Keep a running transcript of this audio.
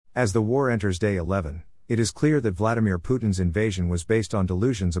As the war enters day 11, it is clear that Vladimir Putin's invasion was based on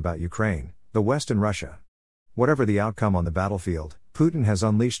delusions about Ukraine, the West and Russia. Whatever the outcome on the battlefield, Putin has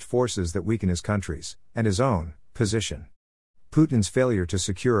unleashed forces that weaken his country's, and his own, position. Putin's failure to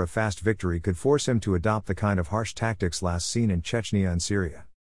secure a fast victory could force him to adopt the kind of harsh tactics last seen in Chechnya and Syria.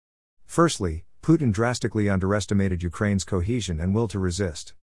 Firstly, Putin drastically underestimated Ukraine's cohesion and will to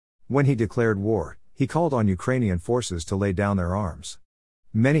resist. When he declared war, he called on Ukrainian forces to lay down their arms.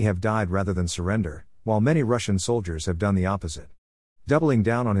 Many have died rather than surrender, while many Russian soldiers have done the opposite. Doubling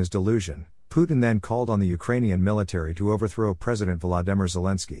down on his delusion, Putin then called on the Ukrainian military to overthrow President Volodymyr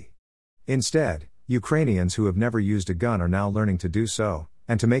Zelensky. Instead, Ukrainians who have never used a gun are now learning to do so,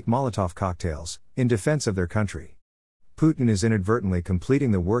 and to make Molotov cocktails, in defense of their country. Putin is inadvertently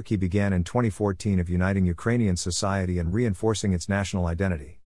completing the work he began in 2014 of uniting Ukrainian society and reinforcing its national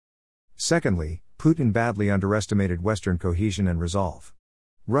identity. Secondly, Putin badly underestimated Western cohesion and resolve.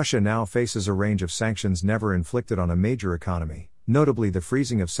 Russia now faces a range of sanctions never inflicted on a major economy, notably the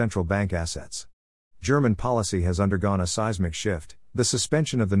freezing of central bank assets. German policy has undergone a seismic shift: the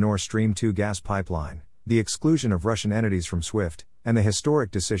suspension of the Nord Stream 2 gas pipeline, the exclusion of Russian entities from SWIFT, and the historic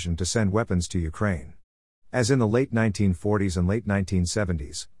decision to send weapons to Ukraine. As in the late 1940s and late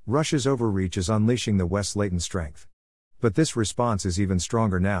 1970s, Russia's overreach is unleashing the West's latent strength. But this response is even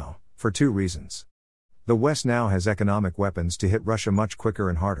stronger now, for two reasons. The West now has economic weapons to hit Russia much quicker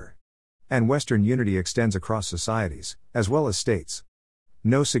and harder. And Western unity extends across societies, as well as states.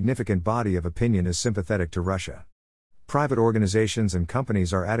 No significant body of opinion is sympathetic to Russia. Private organizations and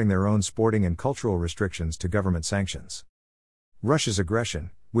companies are adding their own sporting and cultural restrictions to government sanctions. Russia's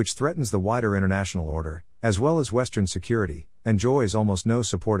aggression, which threatens the wider international order, as well as Western security, enjoys almost no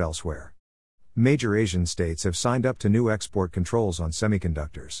support elsewhere. Major Asian states have signed up to new export controls on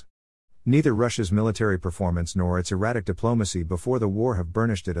semiconductors. Neither Russia's military performance nor its erratic diplomacy before the war have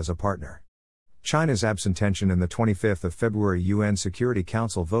burnished it as a partner. China's abstention in the 25th of February UN Security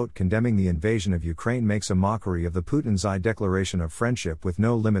Council vote condemning the invasion of Ukraine makes a mockery of the Putin's declaration of friendship with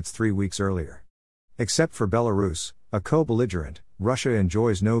no limits 3 weeks earlier. Except for Belarus, a co-belligerent, Russia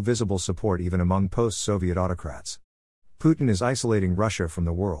enjoys no visible support even among post-Soviet autocrats. Putin is isolating Russia from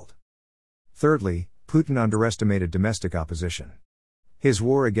the world. Thirdly, Putin underestimated domestic opposition. His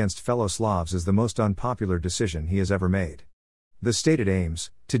war against fellow Slavs is the most unpopular decision he has ever made. The stated aims,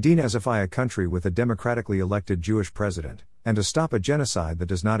 to denazify a country with a democratically elected Jewish president, and to stop a genocide that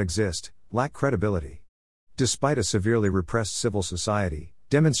does not exist, lack credibility. Despite a severely repressed civil society,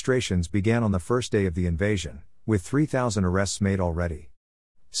 demonstrations began on the first day of the invasion, with 3,000 arrests made already.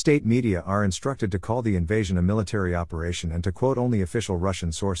 State media are instructed to call the invasion a military operation and to quote only official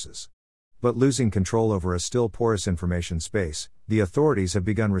Russian sources. But losing control over a still porous information space, the authorities have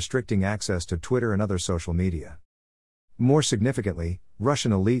begun restricting access to Twitter and other social media. More significantly,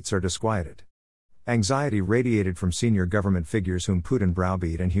 Russian elites are disquieted. Anxiety radiated from senior government figures whom Putin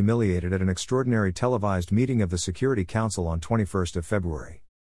browbeat and humiliated at an extraordinary televised meeting of the Security Council on 21st of February.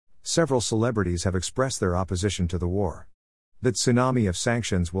 Several celebrities have expressed their opposition to the war. That tsunami of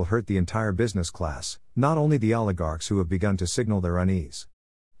sanctions will hurt the entire business class, not only the oligarchs who have begun to signal their unease.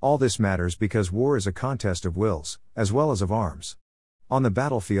 All this matters because war is a contest of wills, as well as of arms. On the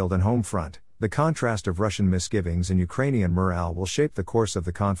battlefield and home front, the contrast of Russian misgivings and Ukrainian morale will shape the course of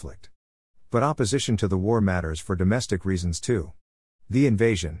the conflict. But opposition to the war matters for domestic reasons too. The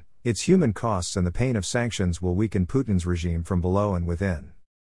invasion, its human costs and the pain of sanctions will weaken Putin's regime from below and within.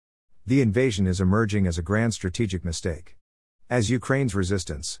 The invasion is emerging as a grand strategic mistake. As Ukraine's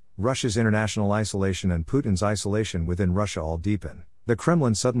resistance, Russia's international isolation and Putin's isolation within Russia all deepen, the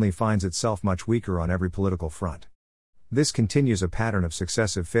Kremlin suddenly finds itself much weaker on every political front. This continues a pattern of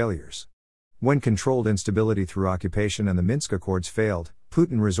successive failures. When controlled instability through occupation and the Minsk Accords failed,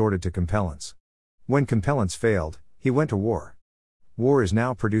 Putin resorted to compellence. When compellence failed, he went to war. War is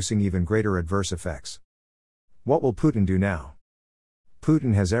now producing even greater adverse effects. What will Putin do now?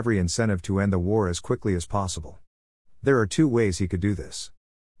 Putin has every incentive to end the war as quickly as possible. There are two ways he could do this.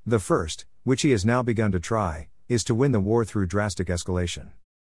 The first, which he has now begun to try, is to win the war through drastic escalation.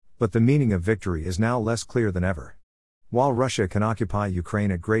 But the meaning of victory is now less clear than ever. While Russia can occupy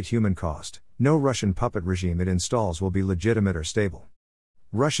Ukraine at great human cost, no Russian puppet regime it installs will be legitimate or stable.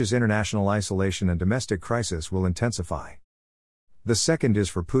 Russia's international isolation and domestic crisis will intensify. The second is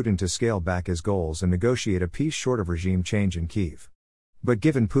for Putin to scale back his goals and negotiate a peace short of regime change in Kyiv. But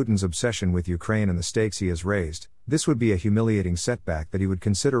given Putin's obsession with Ukraine and the stakes he has raised, this would be a humiliating setback that he would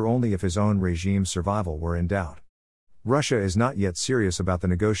consider only if his own regime's survival were in doubt. Russia is not yet serious about the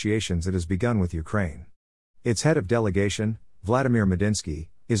negotiations it has begun with Ukraine. Its head of delegation, Vladimir Medinsky,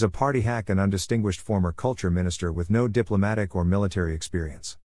 is a party hack and undistinguished former culture minister with no diplomatic or military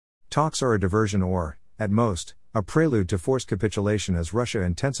experience. Talks are a diversion or, at most, a prelude to forced capitulation as Russia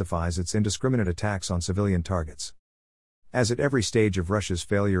intensifies its indiscriminate attacks on civilian targets. As at every stage of Russia's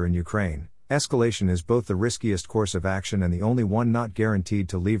failure in Ukraine, escalation is both the riskiest course of action and the only one not guaranteed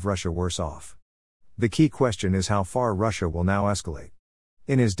to leave Russia worse off. The key question is how far Russia will now escalate.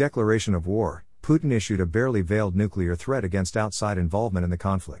 In his declaration of war, Putin issued a barely veiled nuclear threat against outside involvement in the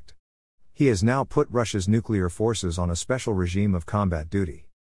conflict. He has now put Russia's nuclear forces on a special regime of combat duty.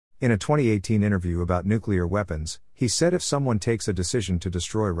 In a 2018 interview about nuclear weapons, he said if someone takes a decision to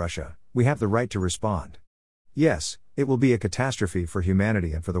destroy Russia, we have the right to respond. Yes, it will be a catastrophe for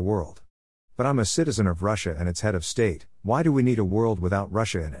humanity and for the world. But I'm a citizen of Russia and its head of state, why do we need a world without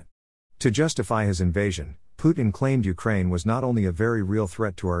Russia in it? To justify his invasion, Putin claimed Ukraine was not only a very real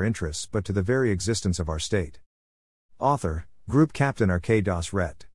threat to our interests but to the very existence of our state. Author, Group Captain R.K. Das Ret.